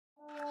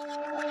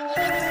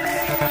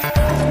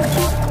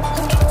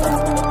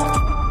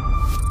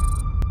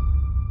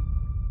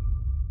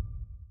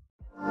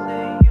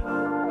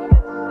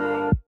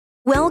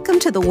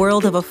into the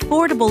world of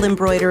affordable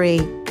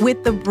embroidery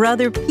with the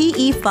Brother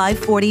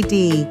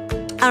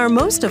PE540D, our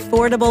most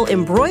affordable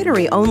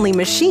embroidery-only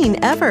machine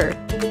ever.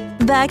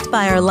 Backed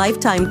by our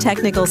lifetime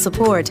technical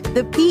support,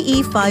 the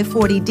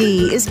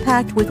PE540D is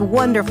packed with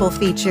wonderful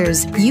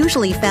features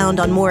usually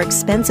found on more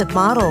expensive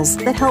models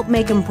that help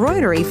make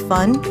embroidery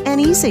fun and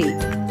easy.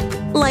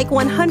 Like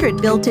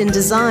 100 built-in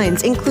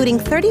designs, including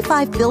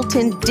 35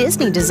 built-in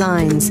Disney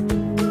designs,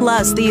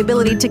 plus the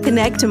ability to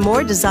connect to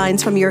more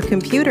designs from your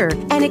computer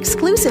and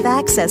exclusive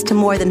access to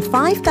more than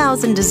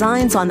 5,000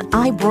 designs on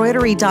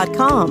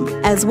iBroidery.com,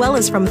 as well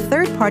as from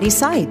third-party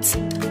sites.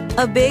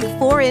 A big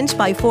 4-inch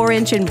by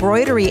 4-inch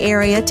embroidery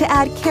area to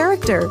add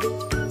character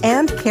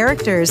and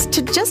characters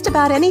to just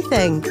about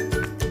anything.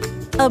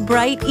 A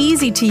bright,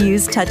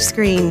 easy-to-use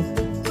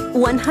touchscreen.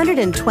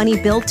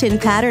 120 built-in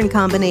pattern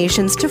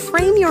combinations to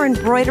frame your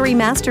embroidery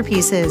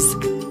masterpieces.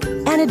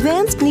 An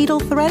advanced needle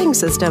threading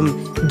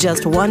system.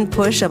 Just one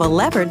push of a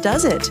lever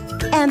does it.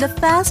 And a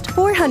fast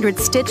 400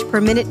 stitch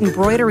per minute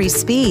embroidery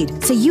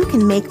speed, so you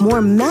can make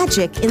more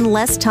magic in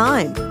less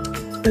time.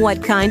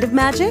 What kind of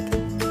magic?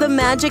 The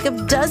magic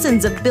of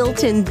dozens of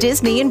built-in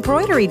Disney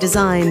embroidery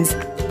designs.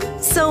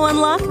 So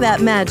unlock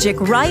that magic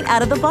right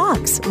out of the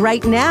box,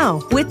 right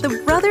now, with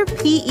the Brother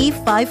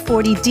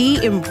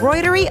PE540D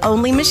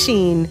embroidery-only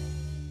machine.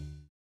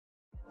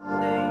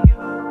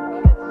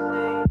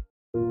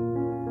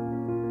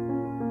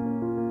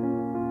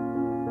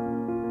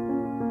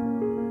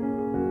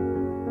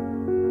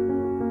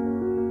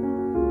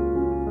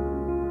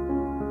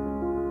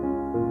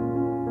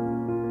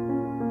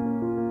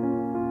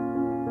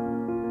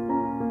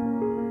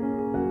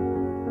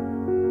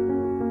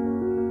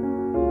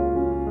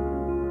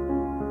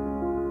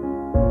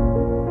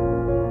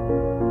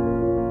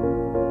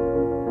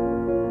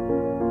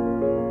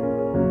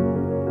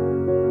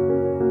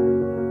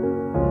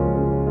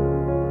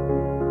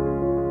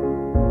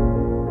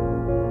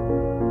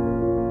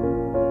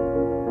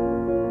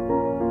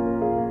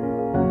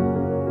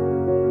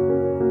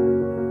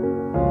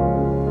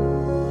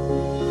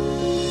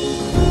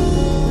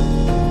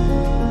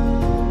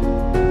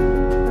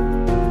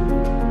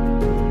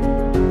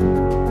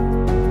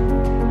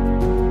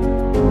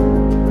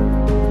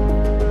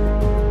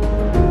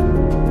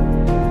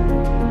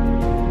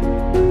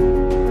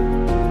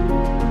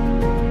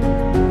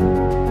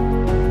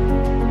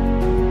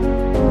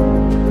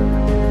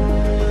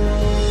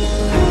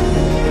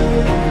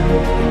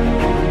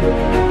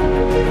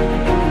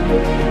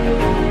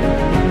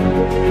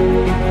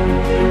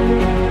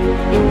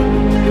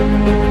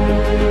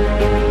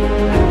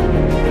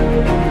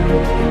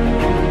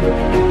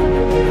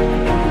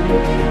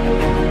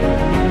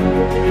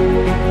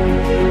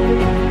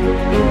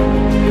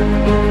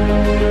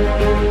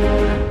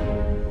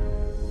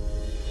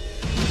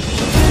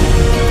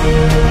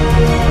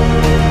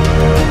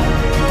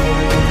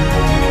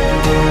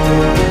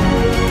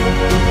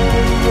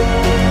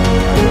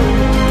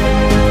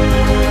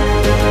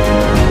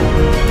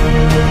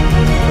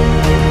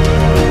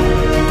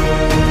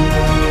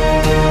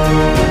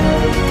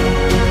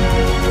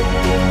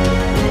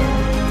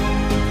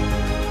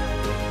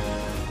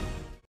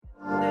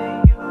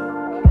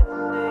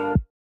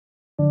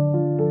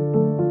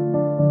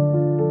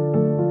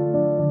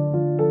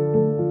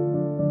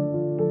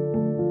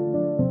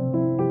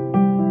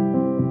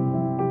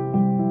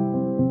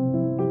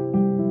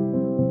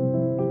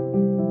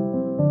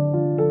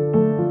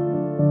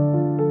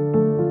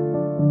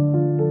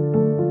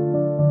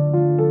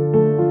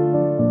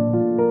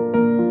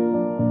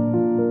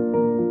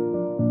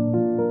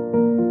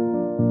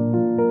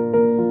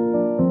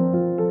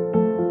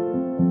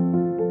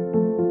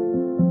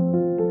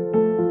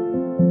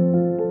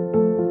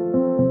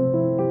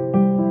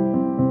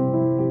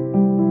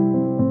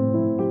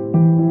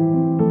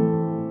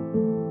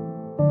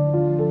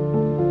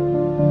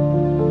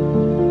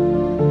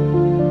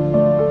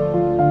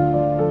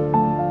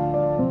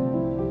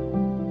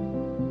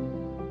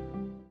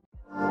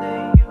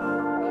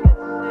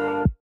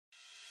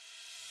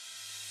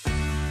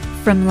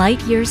 From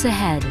light years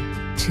ahead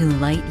to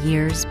light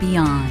years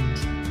beyond.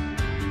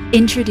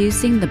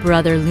 Introducing the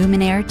Brother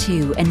Luminaire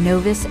 2 and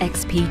Novus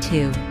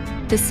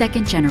XP2, the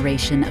second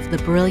generation of the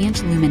brilliant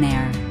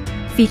Luminaire,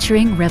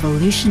 featuring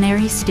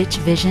revolutionary stitch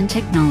vision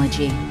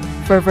technology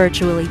for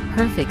virtually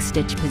perfect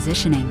stitch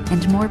positioning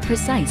and more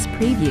precise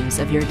previews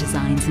of your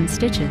designs and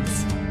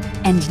stitches.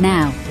 And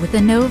now, with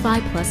the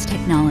Novi Plus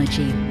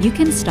technology, you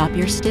can stop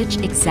your stitch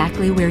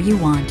exactly where you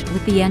want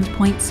with the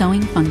endpoint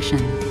sewing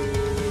function.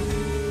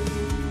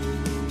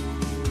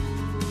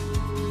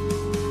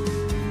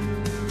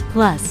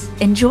 Plus,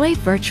 enjoy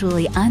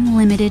virtually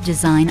unlimited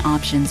design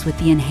options with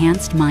the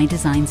enhanced My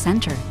Design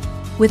Center,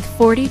 with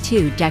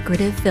 42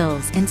 decorative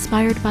fills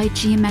inspired by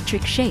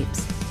geometric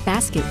shapes,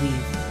 basket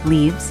weave,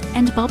 leaves,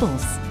 and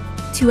bubbles,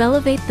 to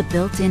elevate the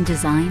built-in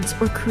designs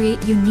or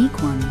create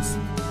unique ones.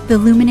 The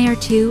Luminaire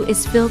 2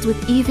 is filled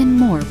with even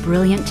more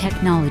brilliant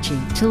technology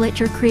to let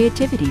your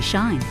creativity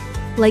shine,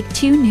 like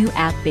 2 new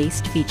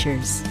app-based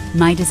features: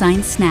 My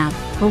Design Snap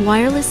for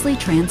wirelessly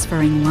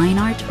transferring line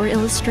art or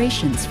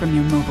illustrations from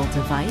your mobile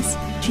device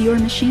to your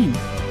machine,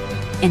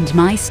 and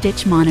My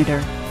Stitch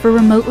Monitor for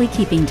remotely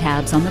keeping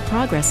tabs on the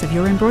progress of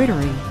your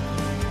embroidery.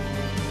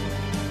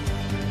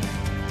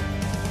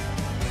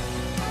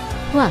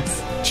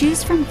 Plus,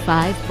 choose from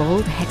 5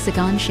 bold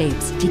hexagon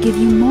shapes to give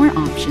you more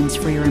options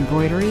for your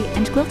embroidery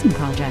and quilting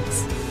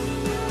projects.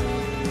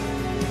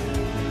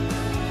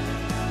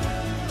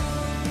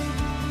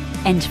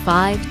 And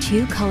 5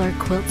 2-color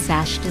quilt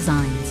sash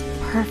designs,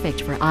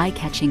 perfect for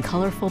eye-catching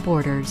colorful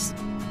borders.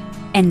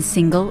 And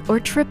single or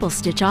triple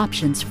stitch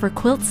options for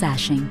quilt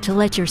sashing to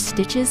let your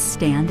stitches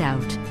stand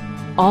out.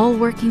 All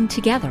working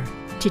together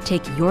to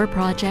take your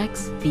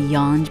projects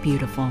beyond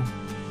beautiful,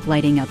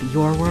 lighting up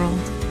your world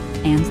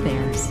and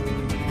theirs.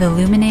 The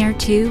Luminaire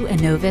 2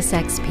 Innovis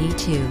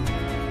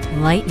XP2,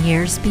 light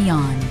years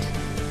beyond.